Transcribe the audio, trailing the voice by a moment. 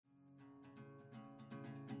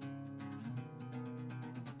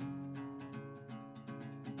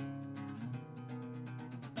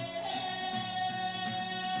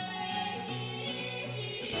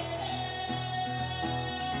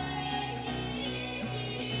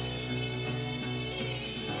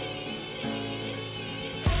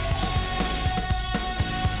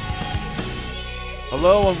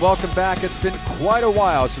Hello and welcome back. It's been quite a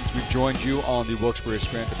while since we've joined you on the Wilkes-Barre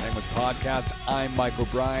Scranton Penguins podcast. I'm Mike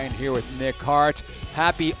O'Brien here with Nick Hart.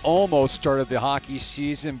 Happy almost start of the hockey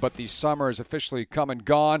season, but the summer is officially come and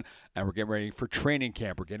gone, and we're getting ready for training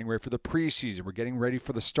camp. We're getting ready for the preseason. We're getting ready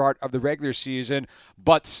for the start of the regular season.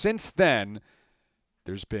 But since then,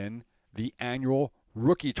 there's been the annual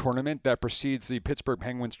rookie tournament that precedes the Pittsburgh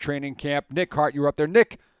Penguins training camp. Nick Hart, you were up there.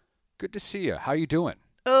 Nick, good to see you. How you doing?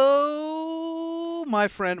 Oh, my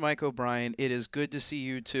friend Mike O'Brien, it is good to see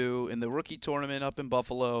you too in the rookie tournament up in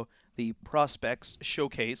Buffalo, the Prospects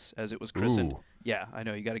Showcase, as it was christened. Ooh. Yeah, I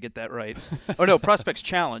know, you got to get that right. Oh, no, Prospects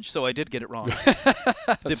Challenge, so I did get it wrong.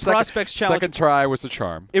 The Prospects Challenge. Second try was the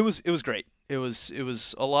charm. It was great. It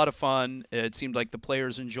was a lot of fun. It seemed like the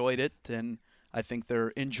players enjoyed it, and I think their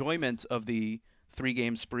enjoyment of the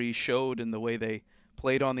three-game spree showed in the way they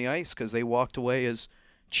played on the ice because they walked away as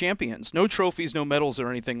champions. No trophies, no medals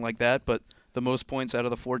or anything like that, but the most points out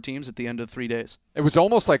of the four teams at the end of 3 days. It was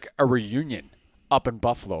almost like a reunion up in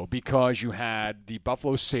Buffalo because you had the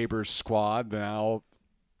Buffalo Sabres squad now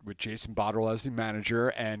with Jason Botterill as the manager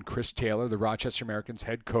and Chris Taylor, the Rochester Americans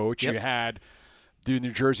head coach. Yep. You had the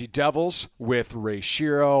New Jersey Devils with Ray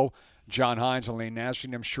Shero, John Hines, and Lane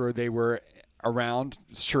Nasri. I'm sure they were around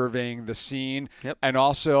surveying the scene. Yep. And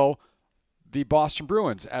also the Boston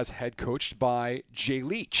Bruins as head coached by Jay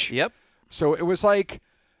Leach. Yep. So it was like,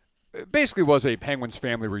 it basically was a Penguins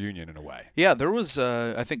family reunion in a way. Yeah, there was,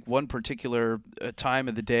 I think, one particular time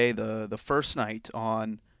of the day, the first night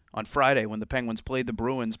on Friday when the Penguins played the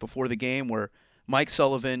Bruins before the game where Mike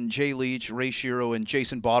Sullivan, Jay Leach, Ray Shero, and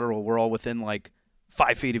Jason Botterill were all within like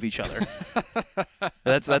 5 feet of each other.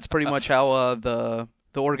 That's pretty much how the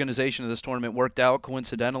organization of this tournament worked out,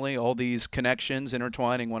 coincidentally, all these connections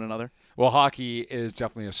intertwining one another. Well, hockey is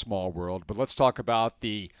definitely a small world, but let's talk about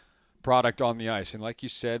the product on the ice. And like you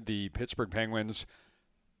said, the Pittsburgh Penguins,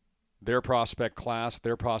 their prospect class,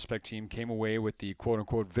 their prospect team came away with the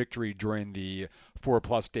quote-unquote victory during the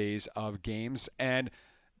 4+ days of games. And,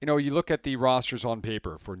 you know, you look at the rosters on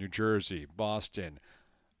paper for New Jersey, Boston.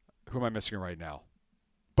 Who am I missing right now?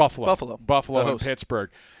 Buffalo and Pittsburgh.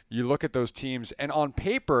 You look at those teams, and on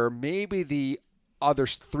paper, maybe the other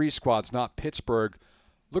three squads, not Pittsburgh,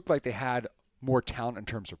 looked like they had more talent in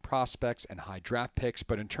terms of prospects and high draft picks,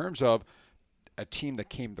 but in terms of a team that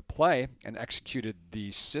came to play and executed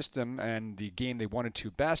the system and the game they wanted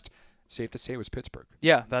to best, safe to say it was Pittsburgh.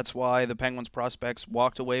 Yeah, that's why the Penguins prospects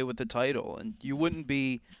walked away with the title. And you wouldn't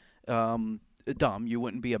be dumb, you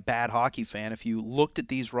wouldn't be a bad hockey fan if you looked at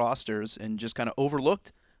these rosters and just kind of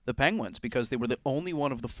overlooked the Penguins because they were the only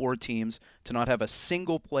one of the four teams to not have a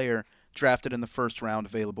single player drafted in the first round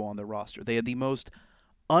available on their roster. They had the most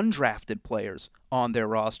undrafted players on their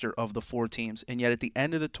roster of the four teams, and yet at the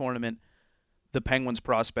end of the tournament, the Penguins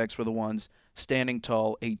prospects were the ones standing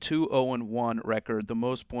tall, a 2-0-1 record, the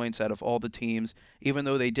most points out of all the teams, even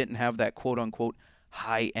though they didn't have that quote-unquote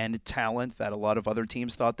high-end talent that a lot of other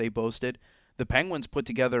teams thought they boasted. The Penguins put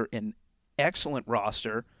together an excellent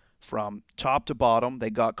roster from top to bottom. They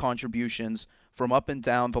got contributions from up and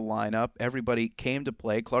down the lineup. Everybody came to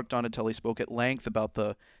play. Clark Donatelli spoke at length about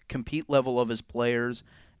the compete level of his players.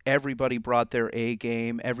 Everybody brought their A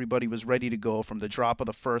game. Everybody was ready to go from the drop of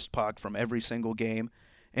the first puck from every single game.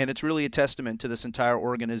 And it's really a testament to this entire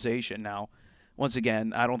organization. Now, once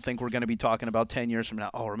again, I don't think we're going to be talking about 10 years from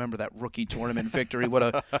now, oh, remember that rookie tournament victory, what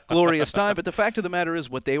a glorious time. But the fact of the matter is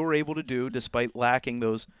what they were able to do, despite lacking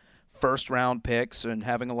those first-round picks and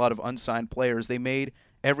having a lot of unsigned players, they made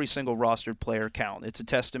every single rostered player count. It's a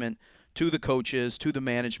testament to the coaches, to the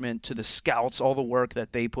management, to the scouts, all the work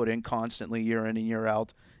that they put in constantly year in and year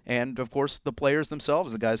out. And, of course, the players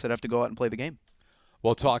themselves, the guys that have to go out and play the game.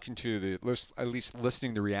 Well, talking to at least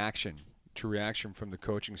listening to reaction from the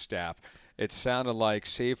coaching staff, it sounded like,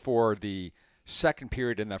 save for the second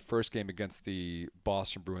period in that first game against the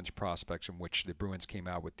Boston Bruins prospects, in which the Bruins came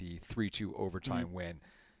out with the 3-2 overtime win.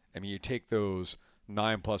 I mean, you take those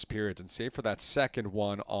 9+ periods and save for that second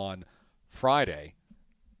one on Friday,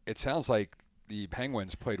 it sounds like the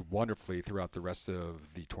Penguins played wonderfully throughout the rest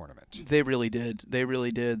of the tournament. They really did. They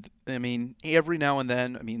really did. I mean, every now and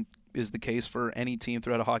then, is the case for any team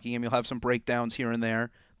throughout a hockey game. You'll have some breakdowns here and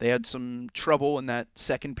there. They had some trouble in that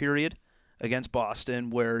second period against Boston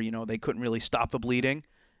where, they couldn't really stop the bleeding,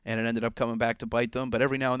 and it ended up coming back to bite them. But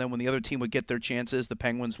every now and then when the other team would get their chances, the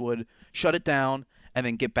Penguins would shut it down and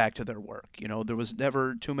then get back to their work. There was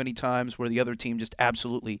never too many times where the other team just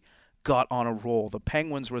absolutely got on a roll. The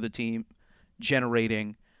Penguins were the team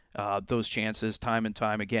generating those chances time and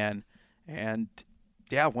time again. And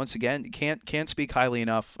yeah, once again, can't speak highly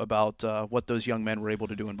enough about what those young men were able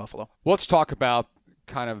to do in Buffalo. Let's talk about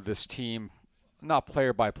kind of this team not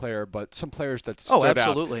player by player, but some players that stood out.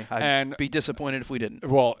 Absolutely. I'd And be disappointed if we didn't.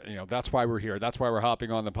 well, that's why we're here. That's why we're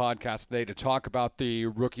hopping on the podcast today to talk about the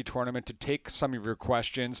rookie tournament, to take some of your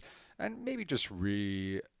questions and maybe just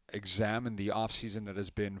re-examine the offseason that has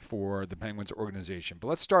been for the Penguins organization. But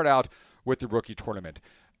let's start out with the rookie tournament.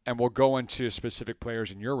 And we'll go into specific players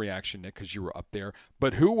in your reaction, Nick, because you were up there.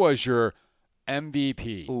 But who was your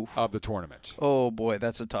MVP of the tournament? Oh, boy,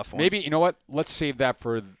 that's a tough one. Maybe, you know what? Let's save that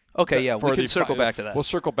for... Okay, yeah, we can circle back to that. We'll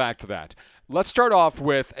circle back to that. Let's start off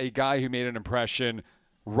with a guy who made an impression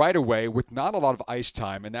right away with not a lot of ice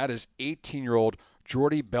time, and that is 18-year-old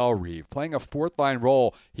Jordy Bellerive. Playing a fourth-line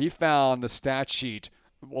role, he found the stat sheet,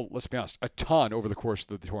 well, let's be honest, a ton over the course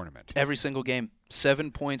of the tournament. Every single game.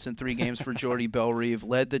 7 points in 3 games for Jordy Bellerive.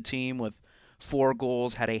 Led the team with 4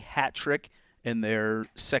 goals, had a hat trick in their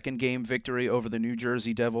second game victory over the New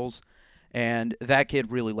Jersey Devils. And that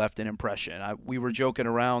kid really left an impression. We were joking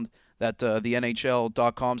around that the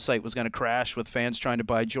NHL.com site was going to crash with fans trying to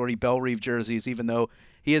buy Jordy Bellerive jerseys, even though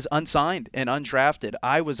he is unsigned and undrafted.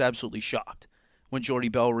 I was absolutely shocked when Jordy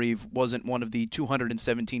Bellerive wasn't one of the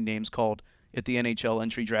 217 names called at the NHL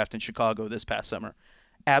entry draft in Chicago this past summer.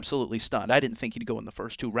 Absolutely stunned. I didn't think he'd go in the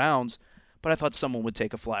first 2 rounds, but I thought someone would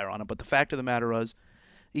take a flyer on him. But the fact of the matter was,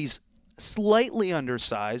 he's slightly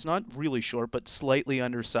undersized, not really short, but slightly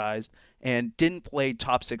undersized, and didn't play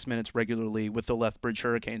top 6 minutes regularly with the Lethbridge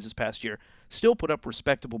Hurricanes this past year. Still put up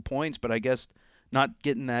respectable points, but I guess not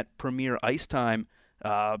getting that premier ice time,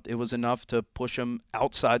 it was enough to push him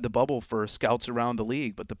outside the bubble for scouts around the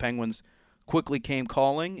league. But the Penguins quickly came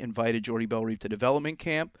calling, invited Jordy Bellerive to development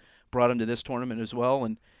camp, brought him to this tournament as well,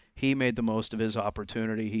 and he made the most of his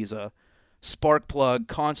opportunity. He's a spark plug,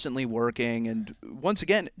 constantly working, and once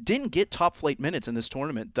again, didn't get top flight minutes in this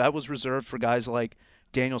tournament. That was reserved for guys like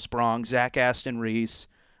Daniel Sprong, Zach Aston Reese,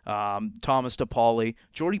 Thomas DePauli.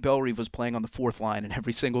 Jordy Bellerive was playing on the fourth line in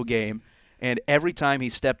every single game, and every time he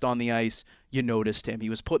stepped on the ice, you noticed him. He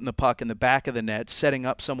was putting the puck in the back of the net, setting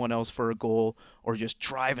up someone else for a goal, or just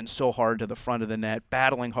driving so hard to the front of the net,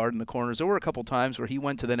 battling hard in the corners. There were a couple times where he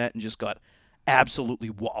went to the net and just got absolutely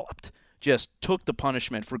walloped. Just took the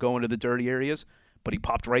punishment for going to the dirty areas, but he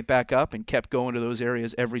popped right back up and kept going to those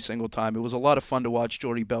areas every single time. It was a lot of fun to watch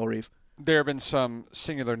Jordy Bellerive. There have been some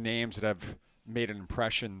singular names that have made an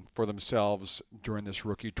impression for themselves during this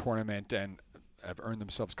rookie tournament and have earned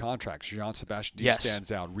themselves contracts. Jean-Sébastien Dée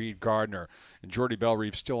stands out, Reed Gardner, and Jordy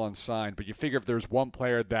Bellerive still unsigned. But you figure if there's one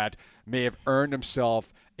player that may have earned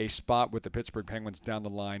himself a spot with the Pittsburgh Penguins down the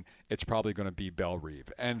line, it's probably going to be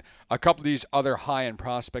Bellerive. And a couple of these other high-end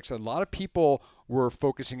prospects that a lot of people were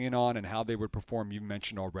focusing in on and how they would perform, you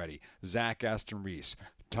mentioned already. Zach Aston Reese,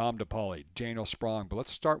 Tom DePauli, Daniel Sprong. But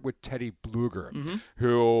let's start with Teddy Bluger,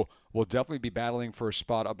 who will definitely be battling for a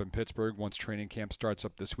spot up in Pittsburgh once training camp starts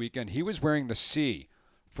up this weekend. He was wearing the C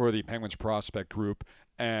for the Penguins prospect group,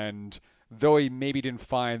 and though he maybe didn't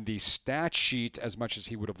find the stat sheet as much as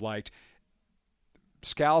he would have liked,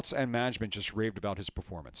 scouts and management just raved about his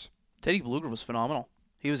performance. Teddy Bluger was phenomenal.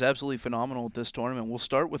 He was absolutely phenomenal at this tournament. We'll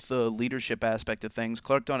start with the leadership aspect of things.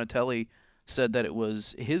 Clark Donatelli said that it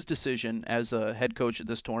was his decision as a head coach at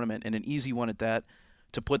this tournament, and an easy one at that,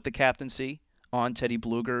 to put the captaincy on Teddy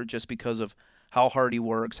Bluger just because of how hard he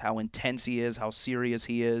works, how intense he is, how serious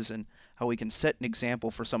he is, and how he can set an example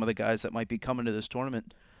for some of the guys that might be coming to this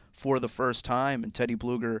tournament for the first time. And Teddy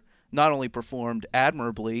Bluger not only performed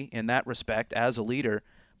admirably in that respect as a leader,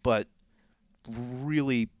 but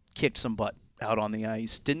really kicked some butt out on the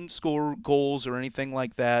ice. Didn't score goals or anything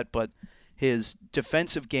like that, but his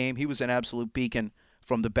defensive game, he was an absolute beacon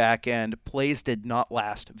from the back end. Plays did not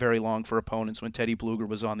last very long for opponents when Teddy Bluger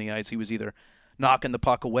was on the ice. He was either knocking the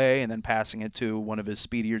puck away and then passing it to one of his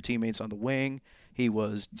speedier teammates on the wing. He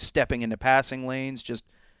was stepping into passing lanes, just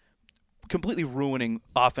completely ruining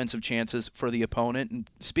offensive chances for the opponent. And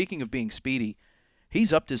speaking of being speedy,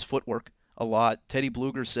 he's upped his footwork a lot. Teddy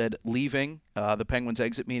Bluger said leaving the Penguins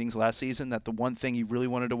exit meetings last season that the one thing he really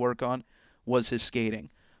wanted to work on was his skating.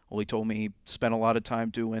 Well, he told me he spent a lot of time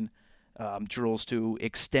doing drills to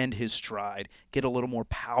extend his stride, get a little more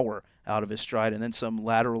power out of his stride, and then some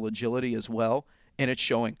lateral agility as well. And it's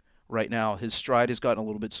showing right now. His stride has gotten a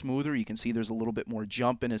little bit smoother. You can see there's a little bit more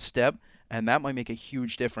jump in his step, and that might make a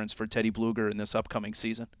huge difference for Teddy Bluger in this upcoming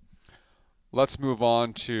season. Let's move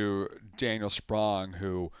on to Daniel Sprong,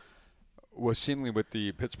 who was seemingly with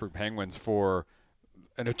the Pittsburgh Penguins for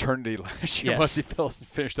an eternity last year. Once he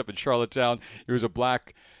finished up in Charlottetown, he was a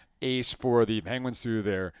black ace for the Penguins through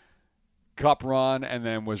their cup run, and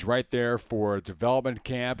then was right there for development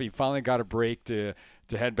camp. He finally got a break to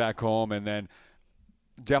head back home, and then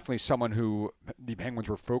definitely someone who the Penguins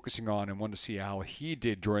were focusing on and wanted to see how he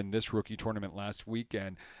did during this rookie tournament last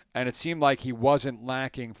weekend. And it seemed like he wasn't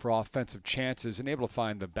lacking for offensive chances and able to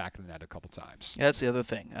find the back of the net a couple times. Yeah, that's the other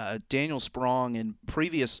thing. Daniel Sprong in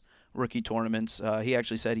previous rookie tournaments, he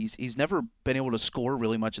actually said he's never been able to score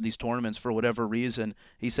really much of these tournaments for whatever reason.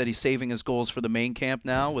 He said he's saving his goals for the main camp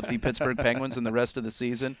now with the Pittsburgh Penguins and the rest of the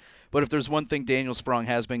season. But if there's one thing Daniel Sprong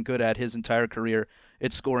has been good at his entire career,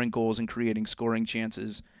 it's scoring goals and creating scoring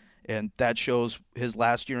chances. And that shows his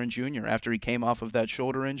last year in junior. After he came off of that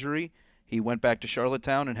shoulder injury, he went back to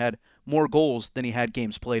Charlottetown and had more goals than he had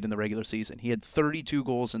games played in the regular season. He had 32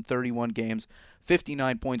 goals in 31 games,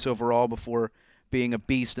 59 points overall before being a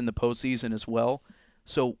beast in the postseason as well.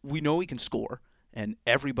 So we know he can score, and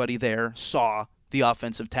everybody there saw the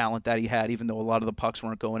offensive talent that he had, even though a lot of the pucks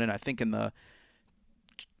weren't going in. I think in the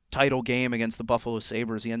title game against the Buffalo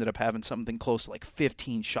Sabres, he ended up having something close to like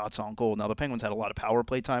 15 shots on goal. Now, the Penguins had a lot of power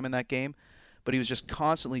play time in that game, but he was just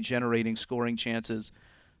constantly generating scoring chances.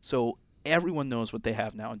 So everyone knows what they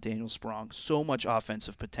have now in Daniel Sprong. So much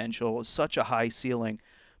offensive potential, such a high ceiling,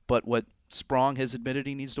 but what Sprong has admitted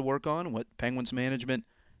he needs to work on, what Penguins management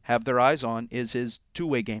have their eyes on, is his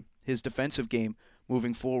two-way game, his defensive game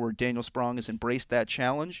moving forward. Daniel Sprong has embraced that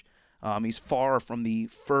challenge. He's far from the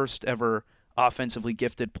first ever offensively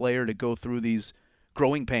gifted player to go through these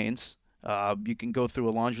growing pains. You can go through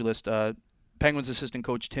a laundry list. Penguins assistant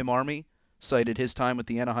coach Tim Army cited his time with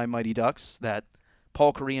the Anaheim Mighty Ducks, that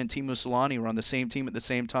Paul Kariya and Teemu Selanne were on the same team at the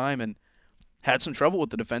same time and had some trouble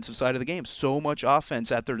with the defensive side of the game. So much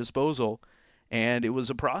offense at their disposal, and it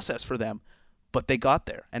was a process for them. But they got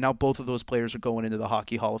there, and now both of those players are going into the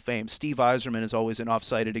Hockey Hall of Fame. Steve Yzerman is always an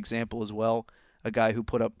off-sided example as well, a guy who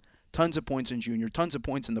put up tons of points in junior, tons of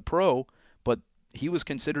points in the pro, but he was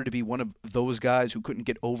considered to be one of those guys who couldn't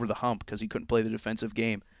get over the hump because he couldn't play the defensive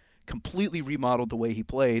game. Completely remodeled the way he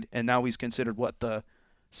played, and now he's considered, the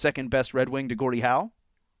second-best Red Wing to Gordie Howe?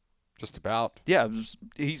 Just about. Yeah,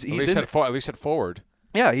 he's at least at forward.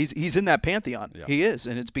 Yeah, he's in that pantheon. Yeah. He is,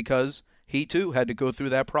 and it's because he too had to go through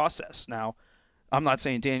that process. Now, I'm not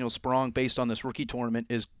saying Daniel Sprong, based on this rookie tournament,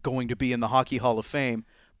 is going to be in the Hockey Hall of Fame,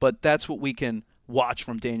 but that's what we can watch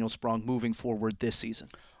from Daniel Sprong moving forward this season.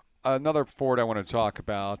 Another forward I want to talk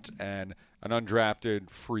about, and an undrafted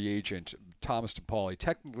free agent, Thomas DePauli,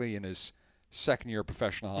 technically in his second year of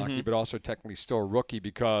professional hockey, but also technically still a rookie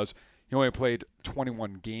because he only played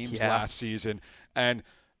 21 games last season, and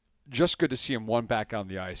just good to see him back on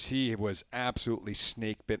the ice. He was absolutely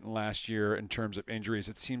snake-bitten last year in terms of injuries.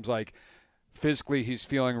 It seems like physically he's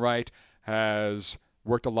feeling right, has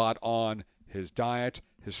worked a lot on his diet,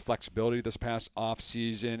 his flexibility this past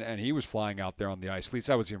off-season, and he was flying out there on the ice. At least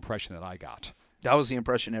that was the impression that I got. That was the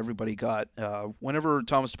impression everybody got. Whenever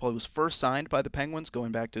Thomas DePauli was first signed by the Penguins,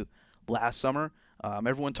 going back to last summer,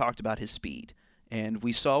 everyone talked about his speed. And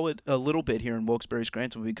we saw it a little bit here in Wilkes-Barre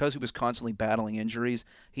Scranton. Because he was constantly battling injuries,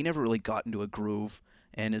 he never really got into a groove,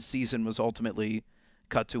 and his season was ultimately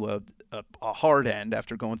cut to a hard end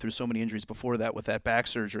after going through so many injuries before that with that back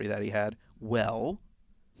surgery that he had. Well,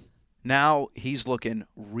 now he's looking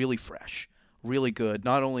really fresh, really good.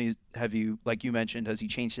 Not only have you, like you mentioned, has he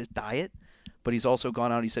changed his diet, but he's also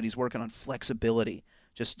gone out. He said he's working on flexibility,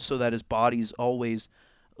 just so that his body's always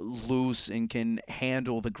loose and can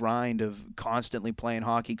handle the grind of constantly playing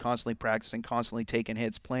hockey, constantly practicing, constantly taking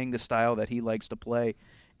hits, playing the style that he likes to play.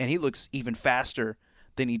 And he looks even faster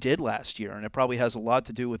than he did last year, and it probably has a lot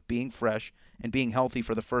to do with being fresh and being healthy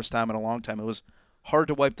for the first time in a long time. It was hard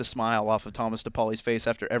to wipe the smile off of Thomas DePauli's face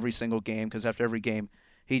after every single game, because after every game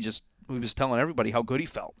he was telling everybody how good he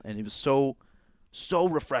felt, and it was so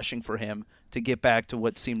refreshing for him to get back to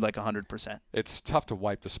what seemed like 100%. It's tough to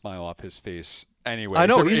wipe the smile off his face anyway. I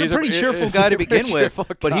know, he's a pretty cheerful guy to begin with,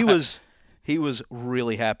 but he was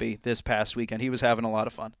really happy this past weekend. He was having a lot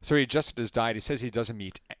of fun. So he adjusted his diet. He says he doesn't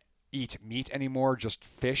eat meat anymore, just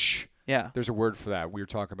fish. Yeah. There's a word for that we were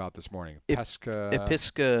talking about this morning.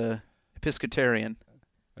 Episcotarian.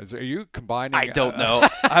 Are you combining? I don't know.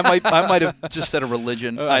 I might have just said a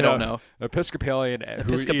religion. I don't know. Episcopalian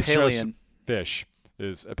who eats just fish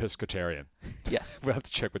is Episcotarian. Yes. We'll have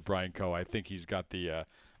to check with Brian Coe. I think he's got the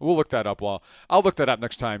we'll look that up. Well, I'll look that up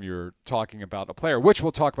next time you're talking about a player, which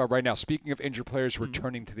we'll talk about right now. Speaking of injured players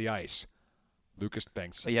returning to the ice, Lucas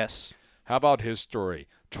Bengtsson. Yes. How about his story?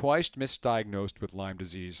 Twice misdiagnosed with Lyme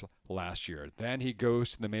disease last year. Then he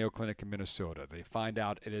goes to the Mayo Clinic in Minnesota. They find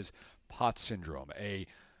out it is POTS syndrome, a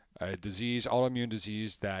disease, autoimmune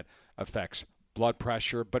disease that affects blood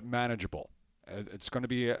pressure, but manageable. It's going to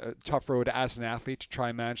be a tough road as an athlete to try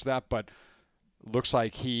and manage that, but looks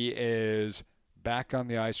like he is back on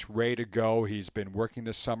the ice, ready to go. He's been working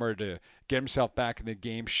this summer to get himself back in the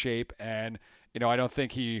game shape, and I don't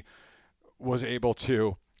think he was able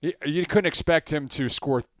to. You couldn't expect him to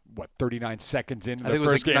score 39 seconds in the I think first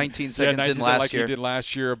it was like game. 19 seconds in last year. He did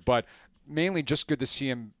last year, but mainly just good to see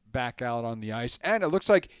him back out on the ice. And it looks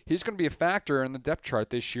like he's going to be a factor in the depth chart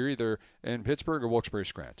this year, either in Pittsburgh or Wilkes-Barre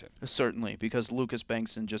Scranton. Certainly, because Lucas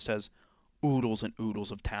Bengtson just has oodles and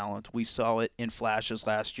oodles of talent. We saw it in flashes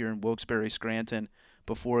last year in Wilkes-Barre Scranton.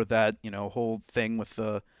 Before that, whole thing with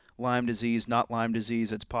the Lyme disease, not Lyme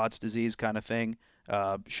disease, it's Pott's disease kind of thing,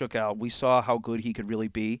 shook out. We saw how good he could really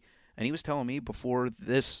be. And he was telling me before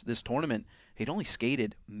this tournament, he'd only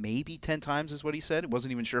skated maybe 10 times is what he said.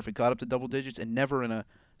 Wasn't even sure if it got up to double digits, and never in a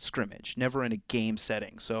scrimmage, never in a game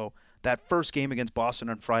setting. So that first game against Boston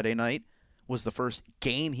on Friday night was the first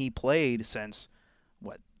game he played since,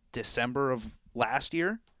 December of last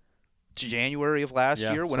year? January of last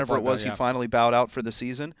year, whenever it was he finally bowed out for the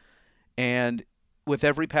season. And with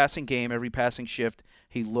every passing game, every passing shift,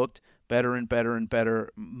 he looked better and better and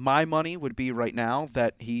better. My money would be right now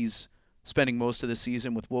that he's spending most of the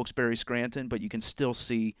season with Wilkes-Barre Scranton, but you can still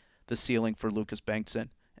see the ceiling for Lucas Bengtson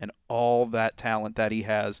and all that talent that he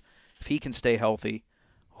has. If he can stay healthy,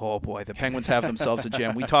 oh boy, the Penguins have themselves a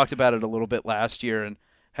gem. We talked about it a little bit last year and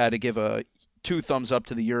had to give 2 thumbs up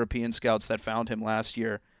to the European scouts that found him last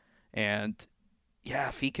year. And yeah,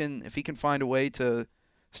 if he can find a way to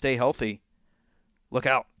stay healthy, look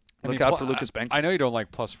out. Look out for Lucas Bengtson. I know you don't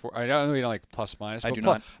like +4. I know you don't like plus minus. I do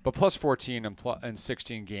not. But +14 and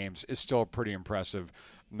 16 games is still pretty impressive,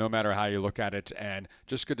 no matter how you look at it. And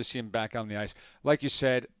just good to see him back on the ice. Like you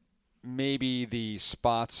said, maybe the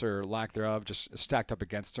spots or lack thereof just stacked up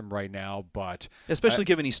against him right now. But especially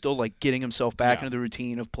given he's still getting himself back into the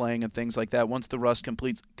routine of playing and things like that. Once the rust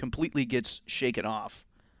completely gets shaken off,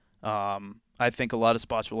 I think a lot of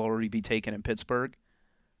spots will already be taken in Pittsburgh.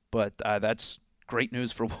 But that's great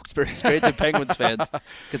news for Wilkes-Barre Scranton Penguins fans,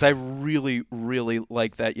 because I really, really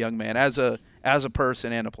like that young man as a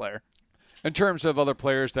person and a player. In terms of other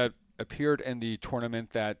players that appeared in the tournament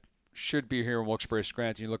that should be here in Wilkes-Barre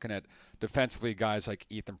Scranton, you're looking at defensively guys like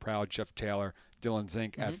Ethan Proud, Jeff Taylor, Dylan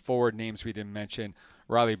Zink. At forward, names we didn't mention,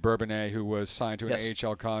 Riley Bourbonnais, who was signed to an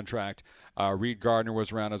AHL contract. Reed Gardner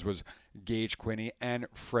was around, as was Gage Quinney and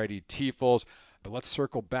Freddie Tiefels. But let's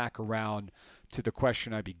circle back around to the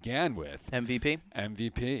question I began with.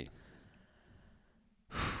 MVP.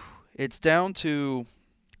 It's down to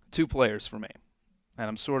 2 players for me. And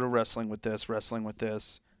I'm sort of wrestling with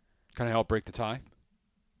this. Can I help break the tie?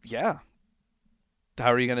 Yeah.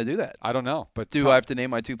 How are you going to do that? I don't know. But I have to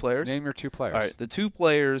name my 2 players? Name your 2 players. All right. The 2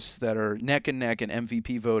 players that are neck and neck in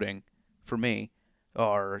MVP voting for me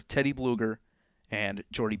are Teddy Bluger and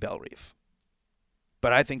Jordy Bellerive.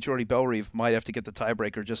 But I think Jordy Bellerive might have to get the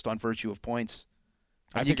tiebreaker just on virtue of points.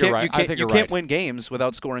 I think you're right. You can't win games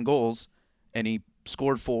without scoring goals, and he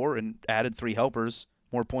scored 4 and added 3 helpers,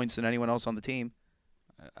 more points than anyone else on the team.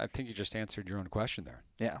 I think you just answered your own question there.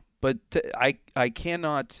 Yeah, but I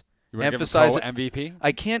cannot emphasize MVP.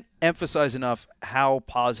 I can't emphasize enough how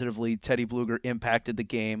positively Teddy Bluger impacted the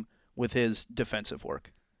game with his defensive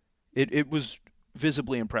work. It was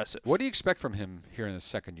visibly impressive. What do you expect from him here in his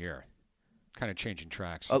second year? Kind of changing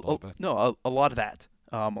tracks a little bit. No, a lot of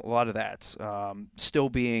that. Still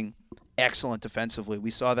being excellent defensively.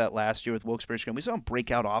 We saw that last year with Wilkes-Barre Scranton. We saw him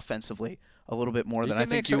break out offensively a little bit more than I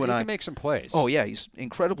think you and I. He can make some plays. Oh, yeah. He's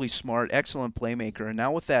incredibly smart, excellent playmaker. And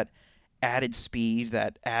now with that added speed,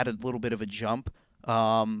 that added little bit of a jump,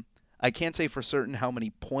 I can't say for certain how many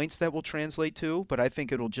points that will translate to, but I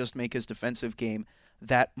think it'll just make his defensive game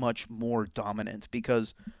that much more dominant,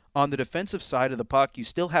 because on the defensive side of the puck, you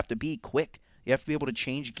still have to be quick. You have to be able to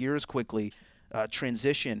change gears quickly,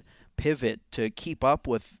 transition, pivot to keep up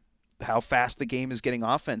with how fast the game is getting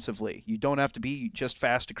offensively. You don't have to be just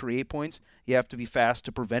fast to create points. You have to be fast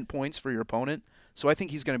to prevent points for your opponent. So I think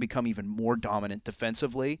he's going to become even more dominant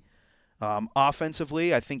defensively.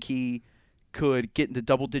 Offensively, I think he could get into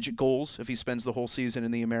double-digit goals if he spends the whole season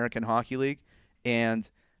in the American Hockey League. And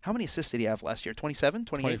how many assists did he have last year? 27?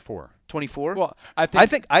 28? 24. 24? Well, I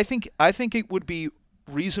think it would be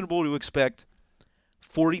reasonable to expect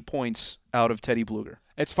 40 points out of Teddy Bluger.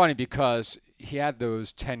 It's funny because he had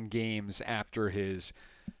those 10 games after his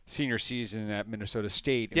senior season at Minnesota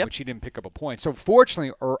State in which he didn't pick up a point. So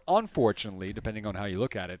fortunately or unfortunately, depending on how you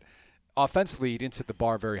look at it, offensively he didn't set the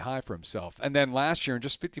bar very high for himself. And then last year in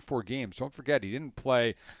just 54 games, don't forget he didn't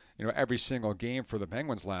play, every single game for the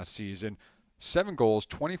Penguins last season. 7 goals,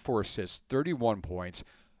 24 assists, 31 points.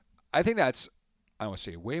 I think that's, I don't want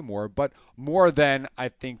to say way more, but more than I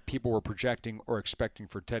think people were projecting or expecting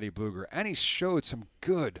for Teddy Bluger. And he showed some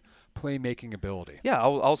good playmaking ability. Yeah,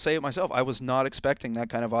 I'll say it myself. I was not expecting that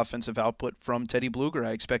kind of offensive output from Teddy Bluger.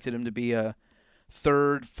 I expected him to be a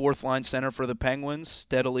third, fourth line center for the Penguins,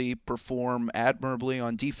 steadily perform admirably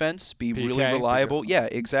on defense, be really reliable. Yeah,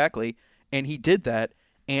 exactly. And he did that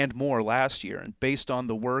and more last year. And based on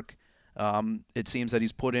the work it seems that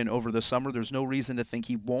he's put in over the summer, there's no reason to think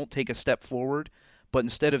he won't take a step forward. But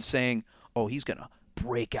instead of saying, oh, he's going to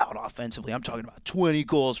break out offensively, I'm talking about 20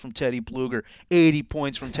 goals from Teddy Bluger, 80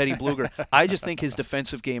 points from Teddy Bluger. I just think his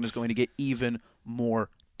defensive game is going to get even more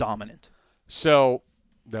dominant. So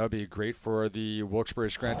that would be great for the Wilkes-Barre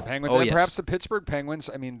Scranton Penguins and perhaps the Pittsburgh Penguins.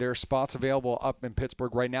 I mean, there are spots available up in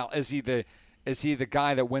Pittsburgh right now. Is he the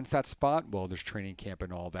guy that wins that spot? Well, there's training camp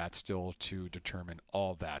and all that still to determine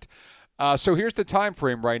all that. So here's the time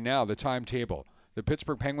frame right now, the timetable. The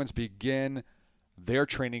Pittsburgh Penguins begin their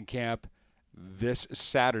training camp this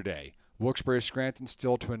Saturday. Wilkes-Barre Scranton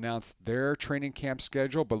still to announce their training camp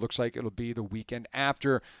schedule, but looks like it'll be the weekend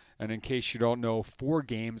after. And in case you don't know, 4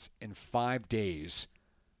 games in 5 days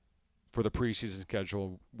for the preseason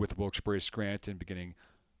schedule with Wilkes-Barre Scranton beginning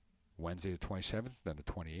Wednesday the 27th, then the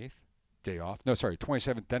 28th. Day off. No, sorry,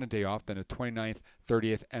 27th, then a day off, then the 29th,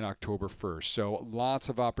 30th, and October 1st. So lots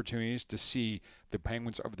of opportunities to see the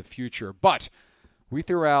Penguins of the future. But we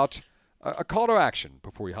threw out a call to action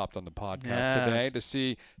before we hopped on the podcast today to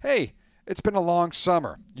see, hey, it's been a long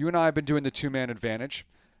summer. You and I have been doing the two-man advantage.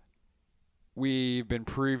 We've been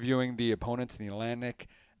previewing the opponents in the Atlantic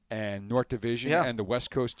and North Division and the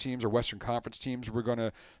West Coast teams or Western Conference teams we're going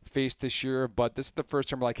to face this year. But this is the first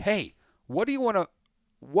time we're like, hey, what do you want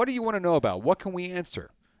to know about? What can we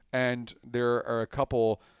answer? And there are a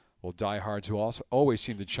couple, diehards who also always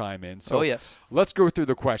seem to chime in. So let's go through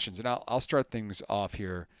the questions, and I'll start things off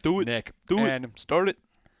here. Do it, Nick. Start it.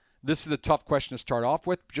 This is a tough question to start off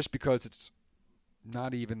with, just because it's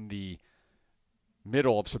not even the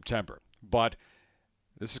middle of September. But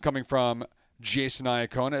this is coming from Jason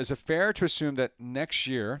Iacona. Is it fair to assume that next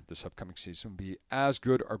year, this upcoming season, will be as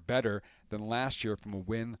good or better than last year from a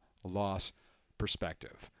win-loss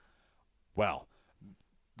perspective? Well,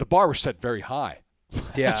 the bar was set very high.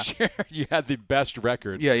 Yeah. Last year, you had the best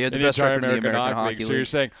record. Yeah, you had the best record in the American Hockey League. So you're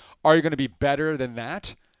saying, are you going to be better than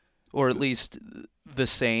that? Or at least the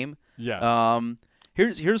same? Yeah.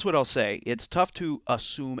 Here's what I'll say. It's tough to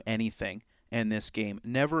assume anything in this game.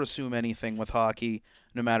 Never assume anything with hockey,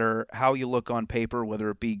 no matter how you look on paper, whether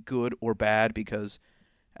it be good or bad, because,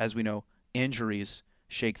 as we know, injuries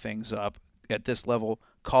shake things up. At this level,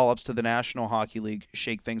 call-ups to the National Hockey League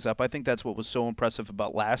shake things up. I think that's what was so impressive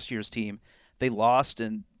about last year's team. They lost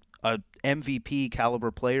an MVP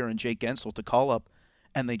caliber player in Jake Gensel to call-up,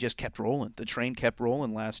 and they just kept rolling. The train kept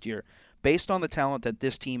rolling last year. Based on the talent that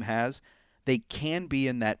this team has, they can be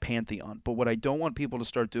in that pantheon. But what I don't want people to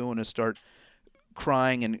start doing is start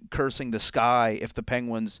crying and cursing the sky if the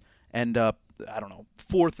Penguins end up,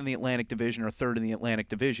 fourth in the Atlantic Division or third in the Atlantic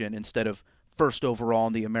Division instead of first overall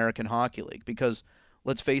in the American Hockey League. Because,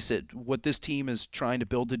 let's face it, what this team is trying to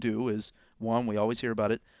build to do is, one, we always hear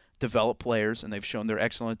about it, develop players, and they've shown they're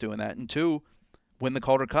excellent at doing that. And two, win the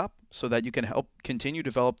Calder Cup so that you can help continue to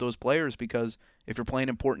develop those players, because if you're playing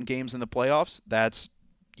important games in the playoffs, that's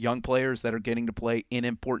young players that are getting to play in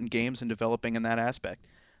important games and developing in that aspect.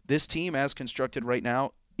 This team, as constructed right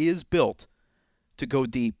now, is built to go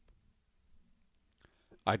deep.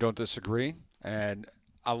 I don't disagree, and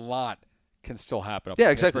a lot can still happen. Yeah,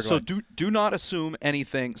 exactly. So do not assume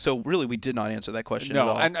anything. So really, we did not answer that question at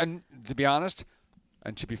all. And to be honest,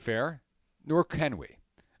 and to be fair, nor can we.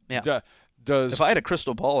 Yeah. If I had a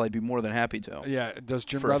crystal ball, I'd be more than happy to. Yeah. Does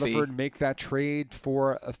Jim Rutherford make that trade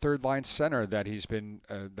for a third-line center that he's been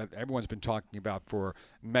that everyone's been talking about for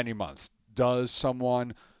many months? Does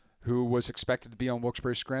someone who was expected to be on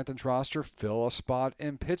Wilkes-Barre Scranton's roster fill a spot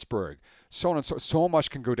in Pittsburgh? So on and so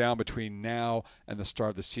much can go down between now and the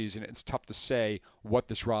start of the season. It's tough to say what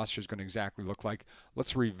this roster is going to exactly look like.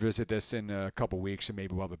 Let's revisit this in a couple weeks, and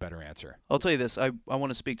maybe we'll have a better answer. I'll tell you this. I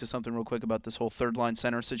want to speak to something real quick about this whole third-line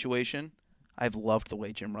center situation. I've loved the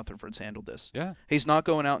way Jim Rutherford's handled this. Yeah. He's not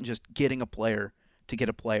going out and just getting a player to get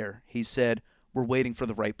a player. He said, we're waiting for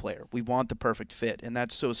the right player. We want the perfect fit, and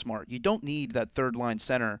that's so smart. You don't need that third-line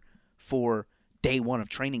center for day 1 of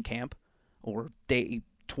training camp or day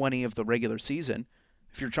 20 of the regular season.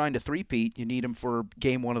 If you're trying to three-peat, you need him for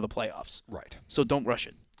game 1 of the playoffs. Right. So don't rush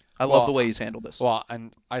it. I love the way he's handled this. Well,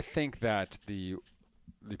 and I think that the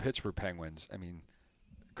Pittsburgh Penguins,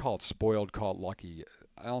 call it spoiled, call it lucky.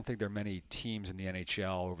 I don't think there are many teams in the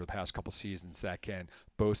NHL over the past couple seasons that can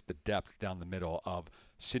boast the depth down the middle of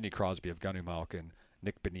Sidney Crosby, Evgeny Malkin,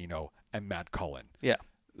 Nick Bonino, and Matt Cullen. Yeah.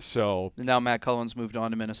 So now Matt Cullen's moved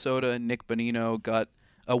on to Minnesota, and Nick Bonino got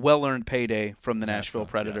a well-earned payday from the Nashville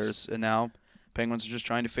Nashville, Predators, and now Penguins are just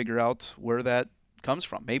trying to figure out where that comes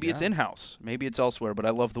from. Maybe it's in-house, maybe it's elsewhere, but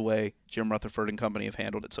I love the way Jim Rutherford and company have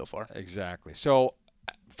handled it so far. Exactly. So,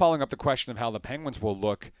 following up the question of how the Penguins will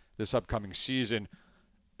look this upcoming season,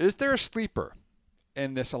 is there a sleeper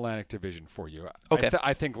in this Atlantic Division for you? Okay.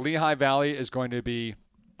 I think Lehigh Valley is going to be...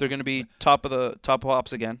 They're going to be top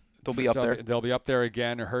hops again. They'll be up there. They'll be up there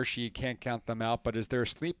again. Hershey, can't count them out. But is there a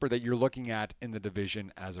sleeper that you're looking at in the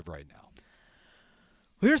division as of right now?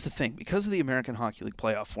 Well, here's the thing. Because of the American Hockey League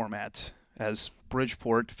playoff format, as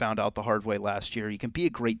Bridgeport found out the hard way last year, you can be a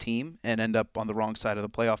great team and end up on the wrong side of the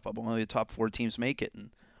playoff bubble. Only the top 4 teams make it. And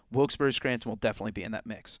Wilkes-Barre Scranton will definitely be in that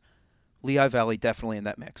mix. Lehigh Valley definitely in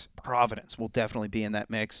that mix. Providence will definitely be in that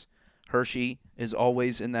mix. Hershey is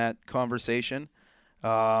always in that conversation.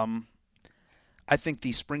 I think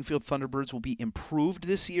the Springfield Thunderbirds will be improved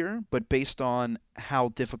this year, but based on how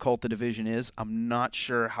difficult the division is, I'm not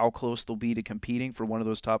sure how close they'll be to competing for one of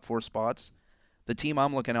those top 4 spots. The team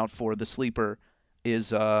I'm looking out for, the sleeper, is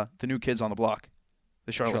the new kids on the block,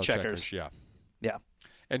 the Charlotte Checkers. Yeah.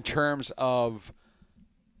 In terms of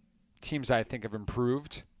teams I think have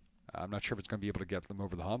improved, I'm not sure if it's going to be able to get them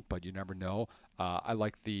over the hump, but you never know. I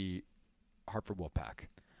like the Hartford Wolfpack.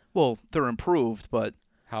 Well, they're improved, but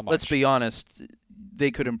how much? Let's be honest,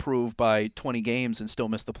 they could improve by 20 games and still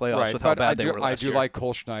miss the playoffs with how bad they were last year. I do like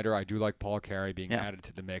Cole Schneider. I do like Paul Carey being added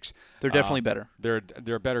to the mix. They're definitely better. They're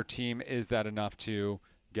a better team. Is that enough to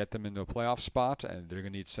get them into a playoff spot? And they're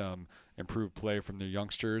going to need some improved play from their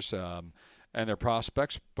youngsters and their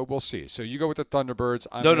prospects, but we'll see. So you go with the Thunderbirds.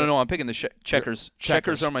 No. I'm picking the Checkers.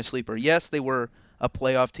 Checkers are my sleeper. Yes, they were a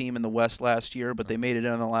playoff team in the West last year, but they made it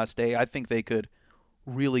in on the last day. I think they could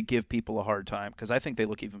really give people a hard time because I think they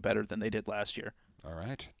look even better than they did last year. All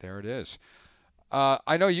right, there it is.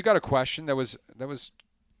 I know you got a question that was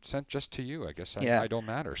sent just to you. I guess I don't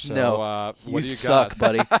matter. So no, what do you suck,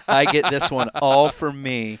 buddy. I get this one all for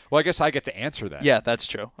me. Well, I guess I get to answer that. Yeah, that's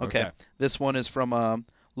true. Okay. This one is from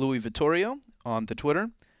Louis Vittorio on the Twitter.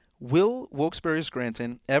 Will Wilkes-Barre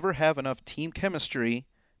Scranton ever have enough team chemistry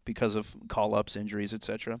because of call-ups, injuries,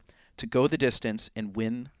 etc., to go the distance and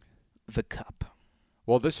win the cup?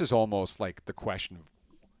 Well, this is almost like the question of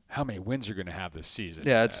how many wins you're going to have this season.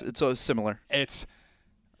 Yeah, it's so similar. And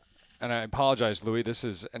I apologize, Louis, this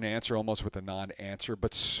is an answer almost with a non-answer,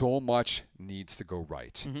 but so much needs to go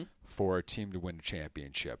right for a team to win a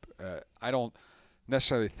championship. I don't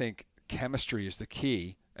necessarily think chemistry is the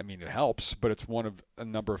key. I mean, it helps, but it's one of a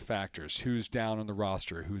number of factors. Who's down on the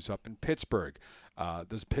roster? Who's up in Pittsburgh?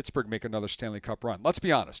 Does Pittsburgh make another Stanley Cup run? Let's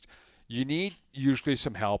be honest. You need usually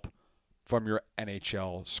some help from your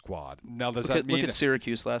NHL squad. Now, does that mean... Look at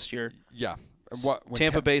Syracuse last year. Yeah.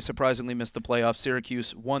 Tampa Bay surprisingly missed the playoffs.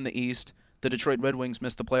 Syracuse won the East. The Detroit Red Wings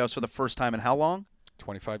missed the playoffs for the first time in how long?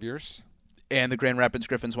 25 years. And the Grand Rapids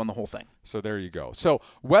Griffins won the whole thing. So there you go. So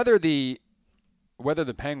whether the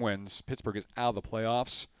Penguins, Pittsburgh, is out of the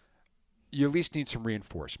playoffs, you at least need some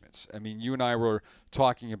reinforcements. I mean, you and I were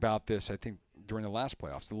talking about this, I think, during the last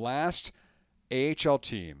playoffs. The last AHL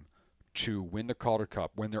team to win the Calder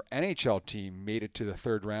Cup, when their NHL team made it to the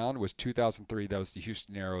third round, was 2003. That was the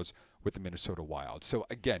Houston Aeros with the Minnesota Wild. So,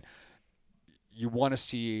 again, you want to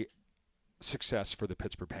see success for the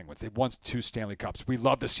Pittsburgh Penguins. They've won 2 Stanley Cups. We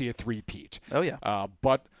love to see a three-peat. Oh, yeah.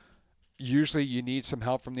 But usually you need some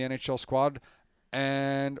help from the NHL squad,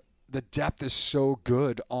 and the depth is so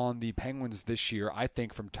good on the Penguins this year, I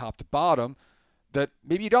think, from top to bottom, that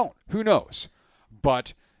maybe you don't. Who knows?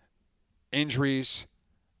 But injuries...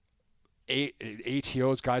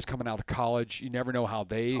 ATOs, guys coming out of college, you never know how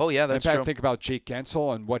they... Oh, yeah, that's true. In fact, think about Jake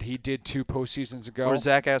Gensel and what he did 2 postseasons ago. Or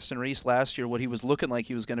Zach Aston Reese last year, what he was looking like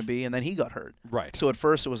he was going to be, and then he got hurt. Right. So at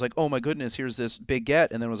first it was like, oh, my goodness, here's this big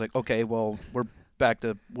get, and then it was like, okay, well, we're back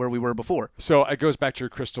to where we were before. So it goes back to your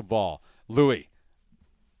crystal ball. Louis,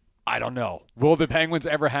 I don't know. Will the Penguins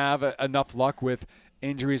ever have enough luck with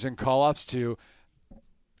injuries and call-ups to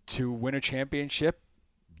win a championship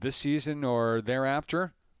this season or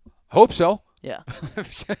thereafter? Hope so. Yeah.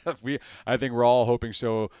 I think we're all hoping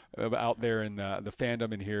so out there in the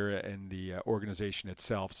fandom and here in the organization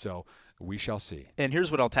itself. So we shall see. And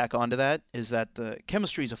here's what I'll tack on to that is that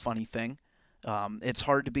chemistry is a funny thing. It's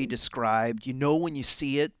hard to be described. You know when you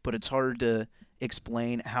see it, but it's hard to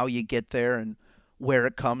explain how you get there and where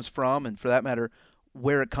it comes from, and for that matter,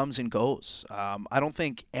 where it comes and goes. I don't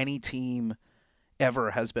think any team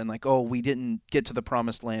ever has been like, oh, we didn't get to the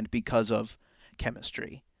promised land because of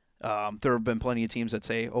chemistry. There have been plenty of teams that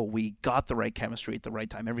say, oh, we got the right chemistry at the right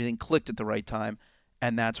time. Everything clicked at the right time.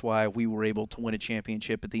 and that's why we were able to win a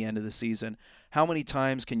championship at the end of the season. How many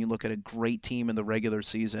times can you look at a great team in the regular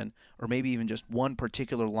season, or maybe even just one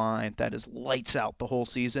particular line that is lights out the whole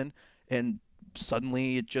season, and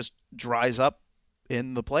suddenly it just dries up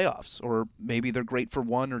in the playoffs? Or maybe they're great for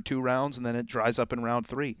 1 or 2 rounds, and then it dries up in round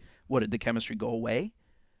 3. What, did the chemistry go away?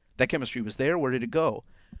 That chemistry was there. Where did it go?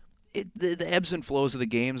 The ebbs and flows of the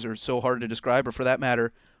games are so hard to describe. Or for that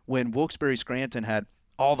matter, when Wilkes-Barre Scranton had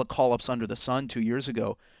all the call-ups under the sun 2 years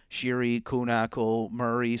ago, Sheary, Kuhnhackl,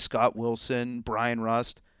 Murray, Scott Wilson, Brian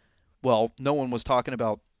Rust, well, no one was talking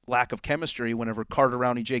about lack of chemistry whenever Carter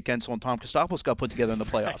Rowney, Jake Gensel, and Tom Kostopoulos got put together in the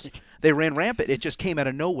playoffs. Right. They ran rampant. It just came out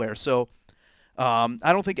of nowhere. So I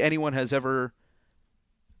don't think anyone has ever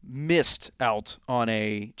missed out on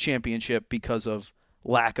a championship because of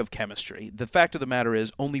lack of chemistry. The fact of the matter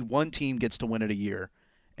is only one team gets to win it a year,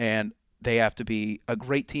 and they have to be a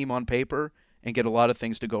great team on paper and get a lot of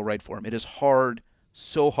things to go right for them. It is hard,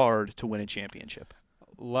 so hard to win a championship.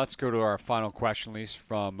 Let's go to our final question, at least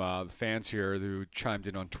from the fans here who chimed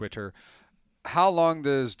in on Twitter. How long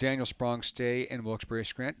does Daniel Sprong stay in Wilkes-Barre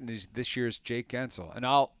Scranton? Is this year's Jake Gensel? And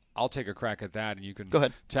I'll take a crack at that, and you can go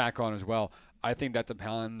ahead. Tack on as well. I think that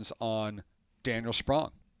depends on Daniel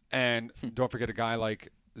Sprong. And don't forget a guy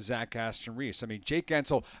like Zach Aston-Reese. I mean, Jake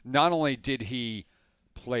Gensel, not only did he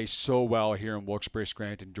play so well here in Wilkes-Barre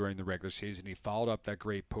Scranton during the regular season, he followed up that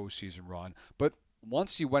great postseason run. But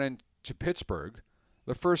once he went into Pittsburgh,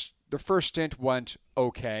 the first stint went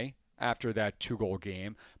okay after that 2-goal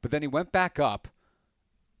game. But then he went back up,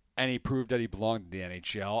 and he proved that he belonged in the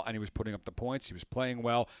NHL, and he was putting up the points. He was playing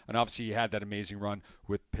well, and obviously he had that amazing run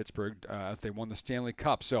with Pittsburgh as they won the Stanley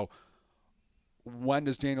Cup. So when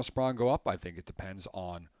does Daniel Sprong go up? I think it depends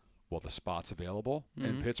on, well, the spots available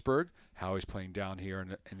in Pittsburgh, how he's playing down here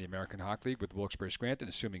in the American Hockey League with Wilkes-Barre Scranton,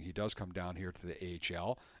 assuming he does come down here to the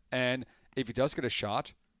AHL. And if he does get a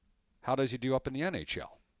shot, how does he do up in the NHL?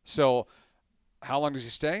 So how long does he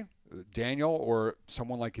stay? Daniel or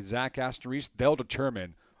someone like Zach Aston-Reese, they'll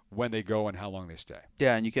determine when they go and how long they stay.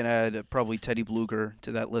 Yeah, and you can add probably Teddy Bluger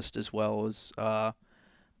to that list as well.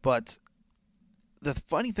 But the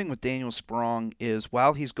funny thing with Daniel Sprong is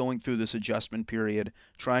while he's going through this adjustment period,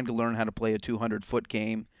 trying to learn how to play a 200-foot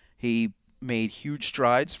game, he made huge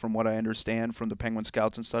strides, from what I understand from the Penguin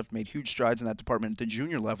scouts and stuff, made huge strides in that department at the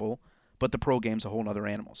junior level, but the pro game's a whole other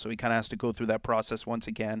animal. So he kind of has to go through that process once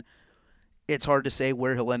again. It's hard to say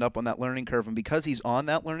where he'll end up on that learning curve, and because he's on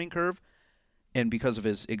that learning curve, and because of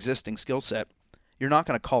his existing skill set, you're not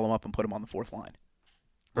going to call him up and put him on the fourth line.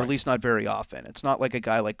 Or at least not very often. It's not like a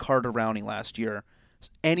guy like Carter Rowney last year.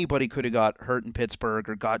 Anybody could have got hurt in Pittsburgh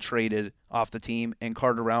or got traded off the team, and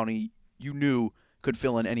Carter Rowney, you knew, could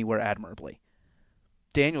fill in anywhere admirably.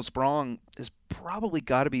 Daniel Sprong has probably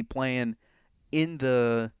got to be playing in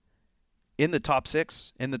the top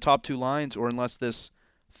 6, in the top 2 lines, or unless this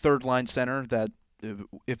third-line center, that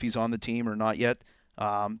if he's on the team or not yet,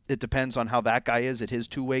 it depends on how that guy is at his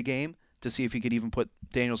two-way game to see if he could even put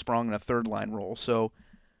Daniel Sprong in a third-line role. So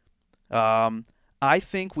I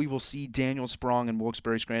think we will see Daniel Sprong in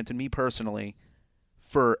Wilkes-Barre Scranton, me personally,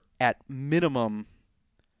 for at minimum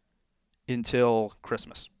until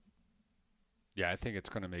Christmas. Yeah, I think it's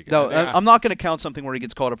going to make it. No, I'm not going to count something where he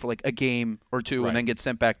gets called up for like a game or two and then gets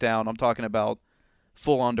sent back down. I'm talking about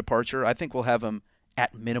full-on departure. I think we'll have him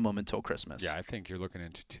at minimum until Christmas. Yeah, I think you're looking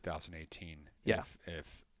into 2018. Yeah.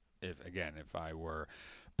 If I were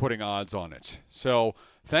putting odds on it. So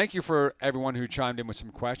thank you for everyone who chimed in with some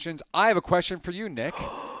questions. I have a question for you, Nick.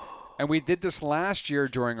 And we did this last year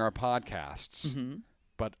during our podcasts. Mm-hmm.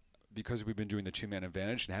 But because we've been doing the two-man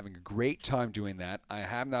advantage and having a great time doing that, I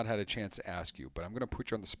have not had a chance to ask you. But I'm going to put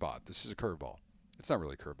you on the spot. This is a curveball. It's not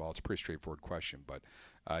really a curveball. It's a pretty straightforward question. But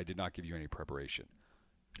I did not give you any preparation.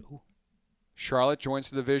 Ooh. Charlotte joins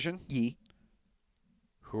the division. Yee.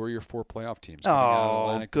 Who are your 4 playoff teams?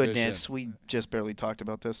 Oh, goodness. We just barely talked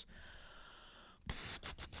about this.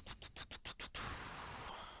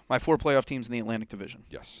 My 4 playoff teams in the Atlantic Division.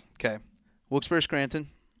 Yes. Okay. Wilkes-Barre Scranton,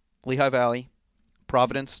 Lehigh Valley,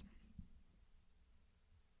 Providence, ...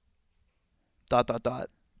 I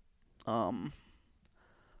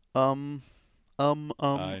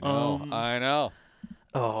know.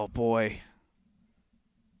 Oh, boy.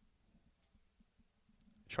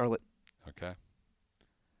 Charlotte. Okay.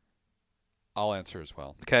 I'll answer as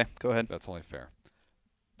well. Okay, go ahead. That's only fair.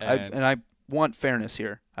 And I want fairness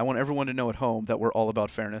here. I want everyone to know at home that we're all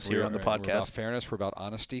about fairness here on the podcast. We're about fairness. We're about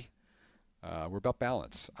honesty. We're about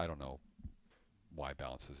balance. I don't know why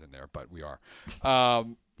balance is in there, but we are.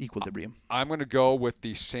 Equilibrium. I'm going to go with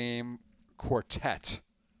the same quartet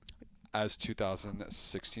as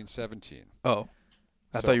 2016-17. Oh.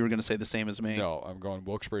 I thought you were going to say the same as me. No, I'm going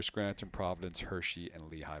Wilkes-Barre, Scranton, Providence, Hershey, and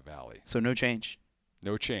Lehigh Valley. So no change.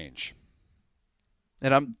 No change.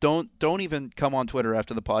 And don't even come on Twitter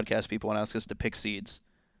after the podcast, people, and ask us to pick seeds.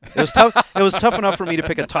 It was tough. It was tough enough for me to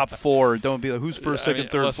pick a top 4. Don't be like, who's first, second,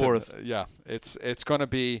 third, listen, fourth. Yeah, it's going to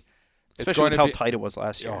be. Especially with how tight it was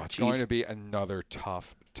last year. Oh, it's going to be another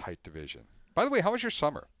tough, tight division. By the way, how was your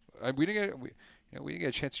summer? We didn't get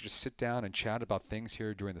a chance to just sit down and chat about things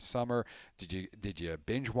here during the summer. Did you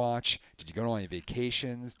binge watch? Did you go on any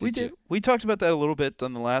vacations? We did. We talked about that a little bit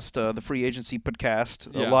on the last the free agency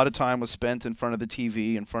podcast. Yeah. A lot of time was spent in front of the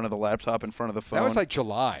TV, in front of the laptop, in front of the phone. That was like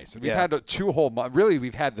July. So we've had 2 whole months. Really,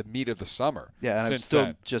 we've had the meat of the summer. Yeah, and since I've still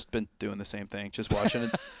then. just been doing the same thing, just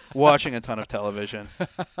watching watching a ton of television.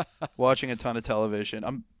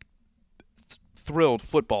 I'm thrilled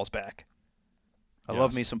football's back. I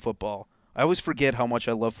love me some football. I always forget how much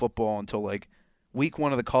I love football until like week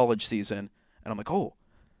 1 of the college season, and I'm like, oh,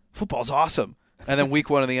 football's awesome. And then week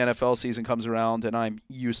 1 of the NFL season comes around, and I'm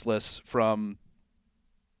useless from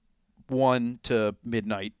 1 to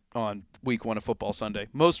midnight on week 1 of football Sunday.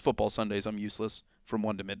 Most football Sundays, I'm useless from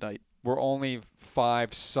 1 to midnight. We're only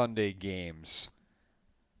 5 Sunday games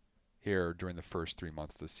here during the first 3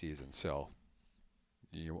 months of the season, so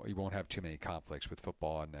you won't have too many conflicts with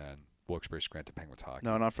football and Wilkes-Barre Scranton Penguins hockey.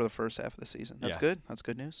 No, not for the first half of the season. That's good. That's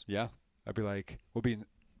good news. Yeah. I'd be like, we'll be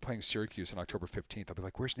playing Syracuse on October 15th. I'll be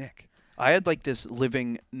like, where's Nick? I had like this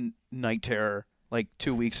living night terror like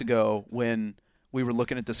 2 weeks ago when we were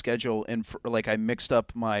looking at the schedule and like I mixed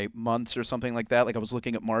up my months or something like that. Like I was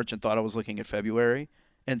looking at March and thought I was looking at February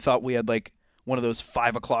and thought we had like one of those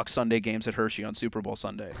 5 o'clock Sunday games at Hershey on Super Bowl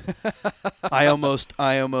Sunday. I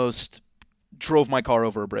almost drove my car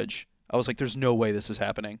over a bridge. I was like, "There's no way this is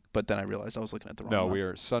happening," but then I realized I was looking at the wrong. No,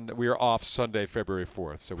 month. we are off Sunday, February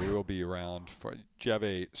 4th, so we will be around. Do you have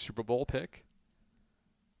a Super Bowl pick?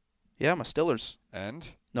 Yeah, my Steelers. And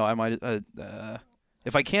no, I might.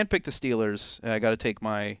 If I can't pick the Steelers, I got to take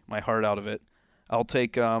my heart out of it. I'll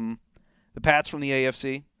take the Pats from the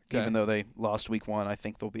AFC, even though they lost week 1. I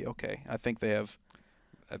think they'll be okay. I think they have.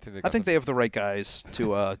 I think they have the right guys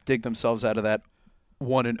to dig themselves out of that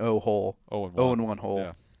 1-0 hole. 0-1 hole.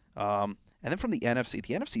 Yeah. And then from the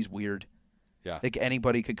NFC's weird. Yeah. Like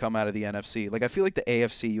anybody could come out of the NFC. Like I feel like the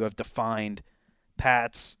AFC, you have defined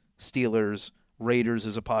Pats, Steelers, Raiders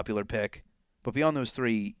is a popular pick. But beyond those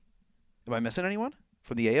 3, am I missing anyone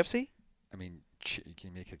from the AFC? I mean, you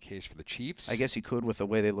can make a case for the Chiefs. I guess you could with the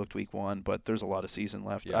way they looked week 1, but there's a lot of season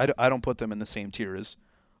left. Yeah. I don't put them in the same tier as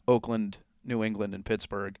Oakland, New England, and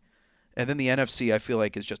Pittsburgh. And then the NFC, I feel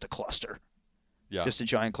like, is just a cluster. Yeah. Just a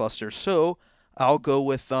giant cluster. So I'll go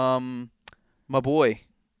with my boy,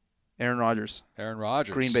 Aaron Rodgers. Aaron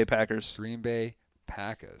Rodgers. Green Bay Packers. Green Bay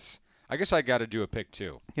Packers. I guess I got to do a pick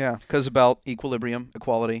too. Yeah, because about equilibrium,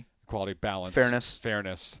 equality. Equality, balance.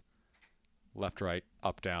 Fairness. Left, right,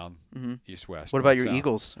 up, down, east, west. What about north, your south.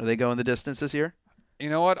 Eagles? Are they going the distance this year? You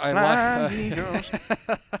know what? Fly, Eagles,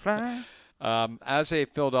 fly. As a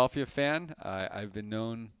Philadelphia fan, I've been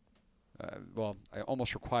known, I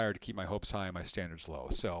almost required to keep my hopes high and my standards low.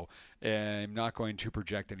 So I'm not going to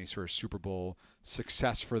project any sort of Super Bowl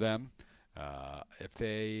success for them. If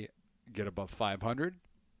they get above 500,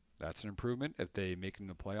 that's an improvement. If they make it in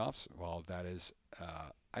the playoffs, well, that is,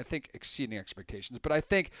 I think, exceeding expectations. But I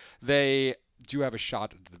think they do have a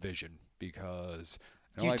shot at the division because...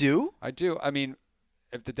 You do? I do. I mean,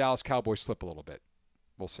 if the Dallas Cowboys slip a little bit,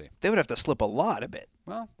 we'll see. They would have to slip a lot a bit.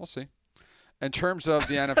 Well, we'll see. In terms of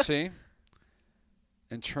the NFC,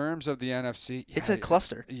 it's a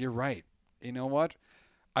cluster. You're right. You know what?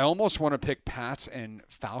 I almost want to pick Pats and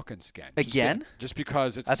Falcons again. Again? Just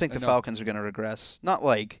because it's... I think the Falcons are going to regress. Not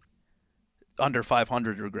like under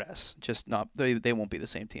 500 regress. Just not... They won't be the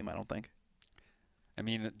same team, I don't think. I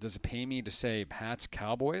mean, does it pay me to say Pats,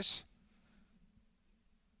 Cowboys?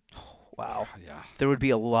 Wow. Yeah. There would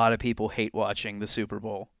be a lot of people hate watching the Super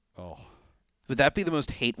Bowl. Oh. Would that be the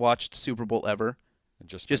most hate-watched Super Bowl ever?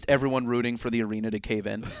 Just everyone rooting for the arena to cave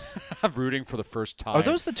in? Rooting for the first time. Are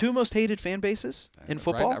those the 2 most hated fan bases in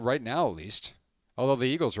football? Right now, at least. Although the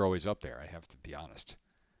Eagles are always up there, I have to be honest.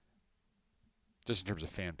 Just in terms of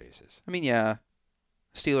fan bases. I mean, yeah.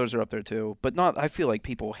 Steelers are up there too, but not. I feel like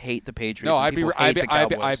people hate the Patriots. No,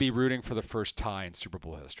 I'd be rooting for the first tie in Super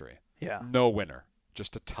Bowl history. Yeah. No winner,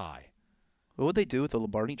 just a tie. What would they do with the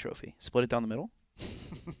Lombardi Trophy? Split it down the middle?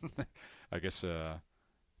 I guess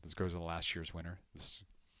this goes to last year's winner.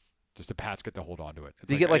 Just the Pats get to hold on to it.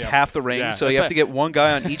 You get half the rings, so you have to get one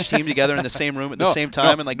guy on each team together in the same room at the same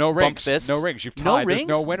time and no bump rings. fists. No rings. You've tied. No rings? There's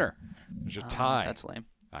no winner. There's a tie. That's lame.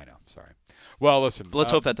 I know. Sorry. Well, listen. But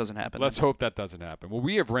let's hope that doesn't happen. Let's hope that doesn't happen. Well,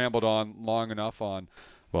 we have rambled on long enough on,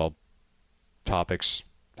 well, topics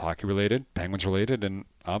hockey-related, Penguins-related, and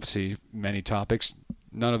obviously many topics,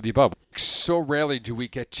 none of the above. So rarely do we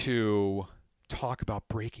get to talk about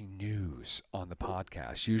breaking news on the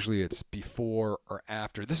podcast. Usually it's before or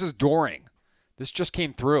after. This is during. This just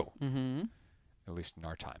came through, at least in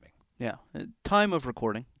our timing. Yeah, time of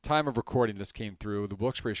recording. Time of recording, this came through. The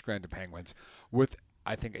Wilkes-Barre Scranton Penguins with,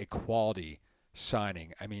 I think, a quality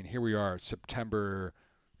signing. I mean, here we are, the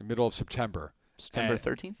middle of September. September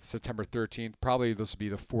 13th? September 13th. Probably this will be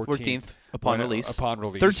the 14th. 14th upon release.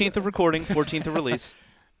 13th of recording, 14th of release.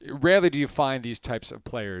 Rarely do you find these types of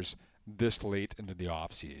players this late into the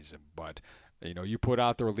offseason. But, you put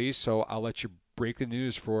out the release, so I'll let you break the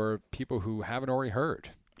news for people who haven't already heard.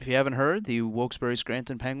 If you haven't heard, the Wilkes-Barre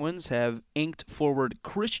Scranton Penguins have inked forward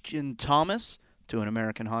Christian Thomas to an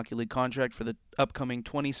American Hockey League contract for the upcoming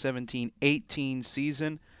 2017-18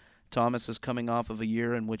 season. Thomas is coming off of a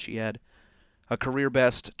year in which he had a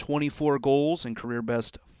career-best 24 goals and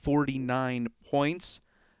career-best 49 points,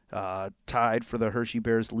 tied for the Hershey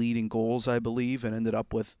Bears' lead in goals, I believe, and ended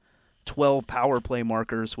up with 12 power play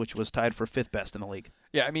markers, which was tied for fifth best in the league.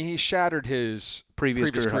 Yeah, I mean, he shattered his previous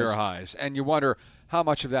career highs, and you wonder how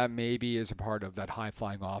much of that maybe is a part of that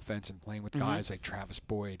high-flying offense and playing with guys like Travis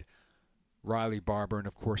Boyd, Riley Barber, and,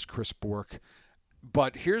 of course, Chris Bourque.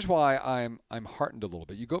 But here's why I'm heartened a little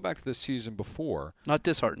bit. You go back to the season before. Not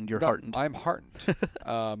disheartened. You're heartened. I'm heartened.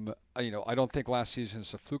 I don't think last season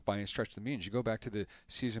is a fluke by any stretch of the means. You go back to the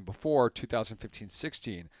season before,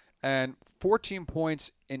 2015-16, and 14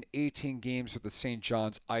 points in 18 games with the St.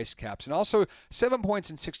 John's Ice Caps, and also 7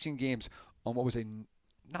 points in 16 games on what was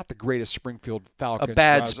not the greatest Springfield Falcons. A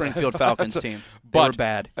bad Springfield Falcons team. They were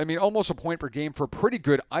bad. I mean, almost a point per game for a pretty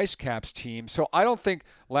good Ice Caps team. So I don't think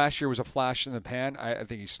last year was a flash in the pan. I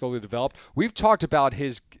think he slowly developed. We've talked about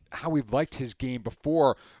how we've liked his game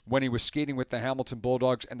before when he was skating with the Hamilton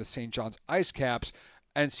Bulldogs and the St. John's Ice Caps.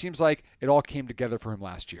 And it seems like it all came together for him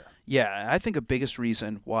last year. Yeah, I think a biggest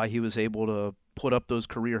reason why he was able to put up those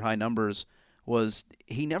career-high numbers was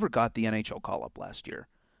he never got the NHL call-up last year.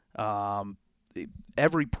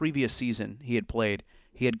 Every previous season he had played,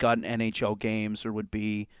 he had gotten NHL games or would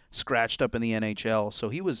be scratched up in the NHL. So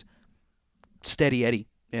he was steady Eddie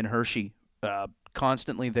in Hershey,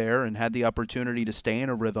 constantly there and had the opportunity to stay in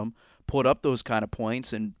a rhythm, put up those kind of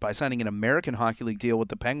points. And by signing an American Hockey League deal with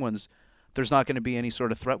the Penguins, there's not going to be any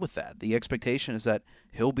sort of threat with that. The expectation is that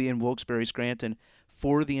he'll be in Wilkes-Barre Scranton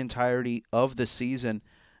for the entirety of the season.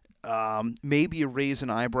 Maybe you raise an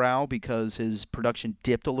eyebrow because his production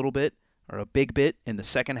dipped a little bit or a big bit in the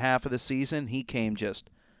second half of the season. He came just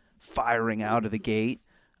firing out of the gate.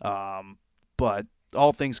 But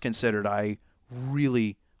all things considered, I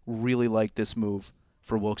really, really like this move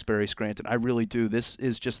for Wilkes-Barre Scranton. I really do. This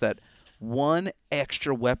is just that one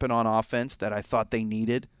extra weapon on offense that I thought they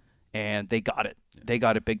needed. And they got it. They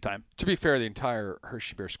got it big time. To be fair, the entire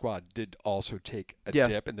Hershey Bear squad did also take a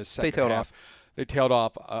dip in the second half. They tailed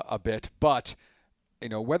off a bit. But,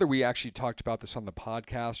 whether we actually talked about this on the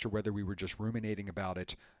podcast or whether we were just ruminating about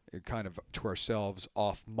it kind of to ourselves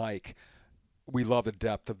off mic, we love the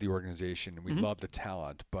depth of the organization and we love the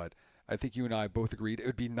talent. But I think you and I both agreed it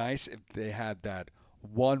would be nice if they had that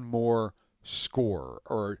one more scorer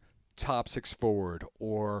or top six forward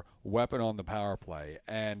or weapon on the power play.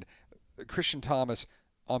 And Christian Thomas,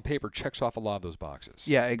 on paper, checks off a lot of those boxes.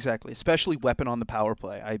 Yeah, exactly. Especially weapon on the power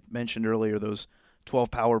play. I mentioned earlier those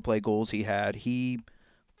 12 power play goals he had. He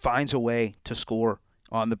finds a way to score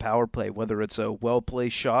on the power play, whether it's a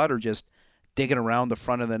well-placed shot or just digging around the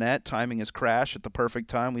front of the net, timing his crash at the perfect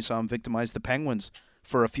time. We saw him victimize the Penguins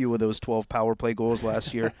for a few of those 12 power play goals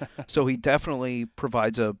last year. So he definitely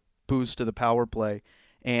provides a boost to the power play.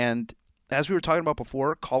 And as we were talking about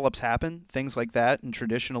before, call-ups happen, things like that, and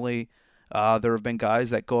traditionally there have been guys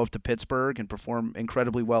that go up to Pittsburgh and perform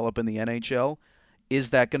incredibly well up in the NHL.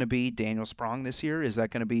 Is that going to be Daniel Sprong this year? Is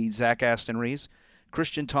that going to be Zach Aston Reese?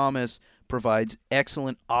 Christian Thomas provides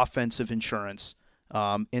excellent offensive insurance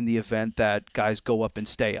in the event that guys go up and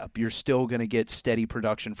stay up. You're still going to get steady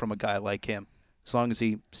production from a guy like him as long as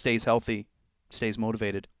he stays healthy, stays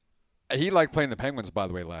motivated. He liked playing the Penguins, by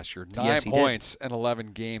the way, last year. 9 points in 11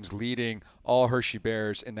 games, leading all Hershey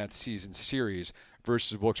Bears in that season series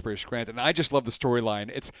versus Wilkes-Barre Scranton. And I just love the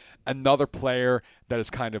storyline. It's another player that has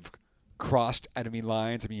kind of crossed enemy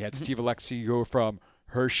lines. I mean, you had Steve Alexi go from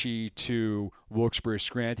Hershey to Wilkes-Barre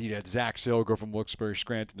Scranton. You had Zach Sill go from Wilkes-Barre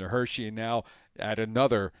Scranton to Hershey, and now add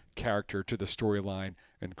another character to the storyline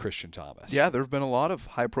in Christian Thomas. Yeah, there have been a lot of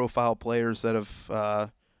high-profile players that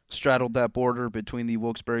have straddled that border between the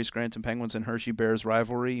Wilkes-Barre Scranton Penguins and Hershey Bears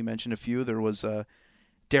rivalry. You mentioned a few. There was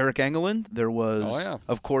Derek Engelland. There was,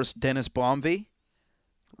 of course, Dennis Bomvie.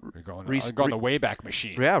 We're going the Wayback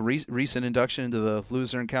Machine. Yeah, recent induction into the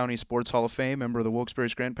Luzerne County Sports Hall of Fame, member of the Wilkes-Barre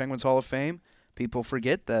Scranton Penguins Hall of Fame. People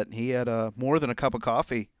forget that he had more than a cup of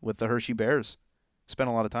coffee with the Hershey Bears. Spent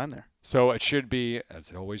a lot of time there. So it should be, as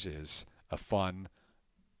it always is, a fun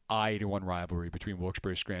I-81 rivalry between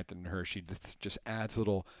Wilkes-Barre Scranton and Hershey. This just adds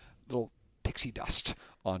little pixie dust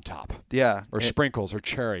on top. Yeah. Or sprinkles or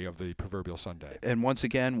cherry of the proverbial sundae. And once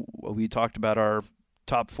again, we talked about our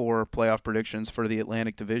top 4 playoff predictions for the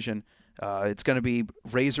Atlantic Division. It's going to be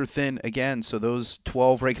razor thin again, so those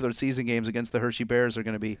 12 regular season games against the Hershey Bears are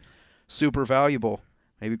going to be super valuable.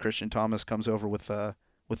 Maybe Christian Thomas comes over with the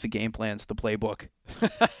game plans, the playbook.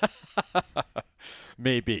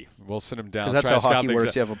 Maybe. We'll send him down. Because that's how hockey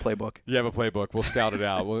works. You have a playbook. You have a playbook. We'll scout it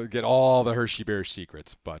out. We'll get all the Hershey Bears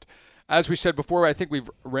secrets. But as we said before, I think we've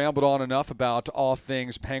rambled on enough about all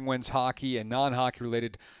things Penguins hockey and non-hockey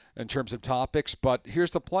related in terms of topics. But here's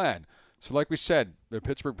the plan. So like we said, the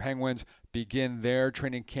Pittsburgh Penguins begin their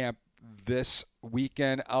training camp this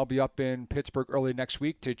weekend. I'll be up in Pittsburgh early next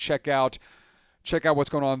week to check out what's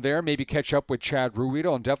going on there, maybe catch up with Chad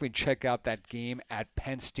Ruhwedel, and definitely check out that game at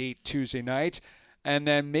Penn State Tuesday night. And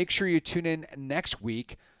then make sure you tune in next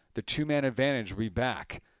week. The Two-Man Advantage will be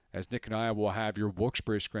back, as Nick and I will have your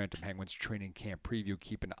Wilkes-Barre Scranton Penguins training camp preview.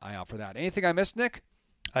 Keep an eye out for that. Anything I missed, Nick?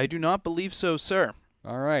 I do not believe so, sir.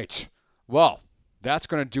 All right. Well, that's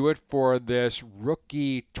going to do it for this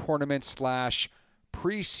rookie tournament /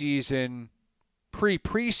 preseason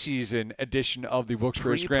edition of the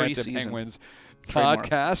Wilkes-Barre Scranton Penguins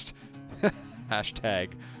podcast.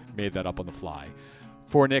 Hashtag made that up on the fly.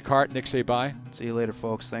 For Nick Hart, Nick, say bye. See you later,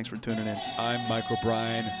 folks. Thanks for tuning in. I'm Mike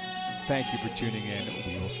O'Brien. Thank you for tuning in.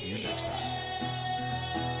 We will see you next time.